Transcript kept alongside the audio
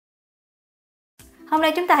Hôm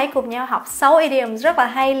nay chúng ta hãy cùng nhau học 6 idioms rất là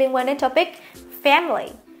hay liên quan đến topic family.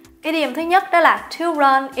 Idiom thứ nhất đó là to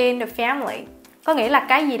run in the family, có nghĩa là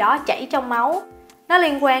cái gì đó chảy trong máu. Nó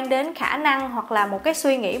liên quan đến khả năng hoặc là một cái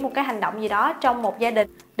suy nghĩ, một cái hành động gì đó trong một gia đình.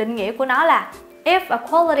 Định nghĩa của nó là if a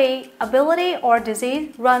quality, ability or disease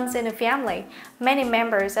runs in the family, many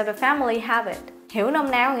members of the family have it. Hiểu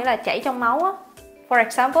nôm na có nghĩa là chảy trong máu á. For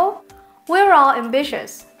example, we're all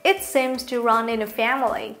ambitious. It seems to run in the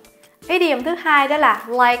family. Idiom thứ hai đó là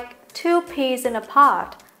like two peas in a pod.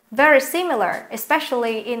 Very similar,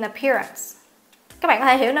 especially in appearance. Các bạn có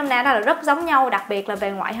thể hiểu nôm na đó là rất giống nhau, đặc biệt là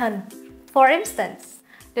về ngoại hình. For instance,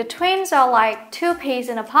 the twins are like two peas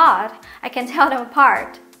in a pod. I can tell them apart.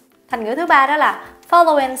 Thành ngữ thứ ba đó là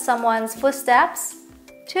follow in someone's footsteps.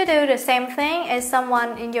 To do the same thing as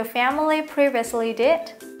someone in your family previously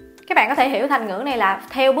did. Các bạn có thể hiểu thành ngữ này là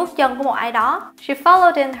theo bước chân của một ai đó. She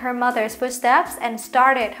followed in her mother's footsteps and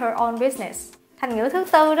started her own business. Thành ngữ thứ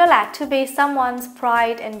tư đó là to be someone's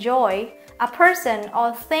pride and joy. A person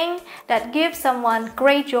or thing that gives someone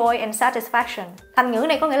great joy and satisfaction. Thành ngữ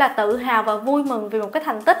này có nghĩa là tự hào và vui mừng vì một cái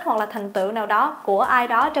thành tích hoặc là thành tựu nào đó của ai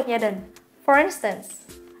đó trong gia đình. For instance,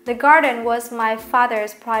 the garden was my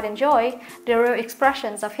father's pride and joy, the real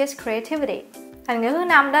expressions of his creativity. Thành ngữ thứ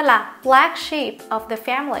năm đó là black sheep of the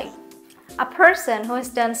family. A person who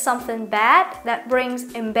has done something bad that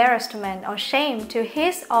brings embarrassment or shame to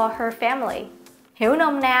his or her family. Hiểu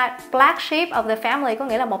nôm na, black sheep of the family có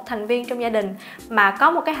nghĩa là một thành viên trong gia đình mà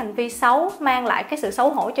có một cái hành vi xấu mang lại cái sự xấu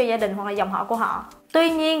hổ cho gia đình hoặc là dòng họ của họ. Tuy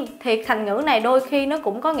nhiên thì thành ngữ này đôi khi nó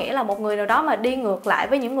cũng có nghĩa là một người nào đó mà đi ngược lại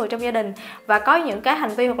với những người trong gia đình và có những cái hành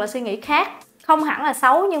vi hoặc là suy nghĩ khác. Không hẳn là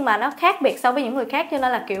xấu nhưng mà nó khác biệt so với những người khác, cho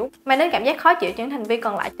nên là kiểu mang đến cảm giác khó chịu cho những thành viên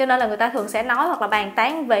còn lại, cho nên là người ta thường sẽ nói hoặc là bàn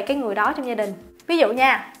tán về cái người đó trong gia đình. Ví dụ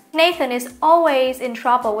nha, Nathan is always in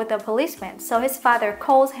trouble with the policeman, so his father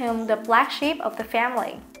calls him the black sheep of the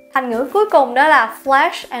family. Thành ngữ cuối cùng đó là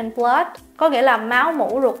flesh and blood, có nghĩa là máu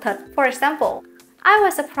mủ ruột thịt. For example, I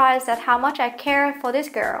was surprised at how much I care for this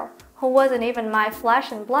girl, who wasn't even my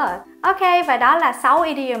flesh and blood. Ok, và đó là 6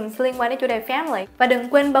 idioms liên quan đến chủ đề family. Và đừng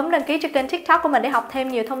quên bấm đăng ký cho kênh TikTok của mình để học thêm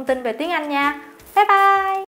nhiều thông tin về tiếng Anh nha. Bye bye!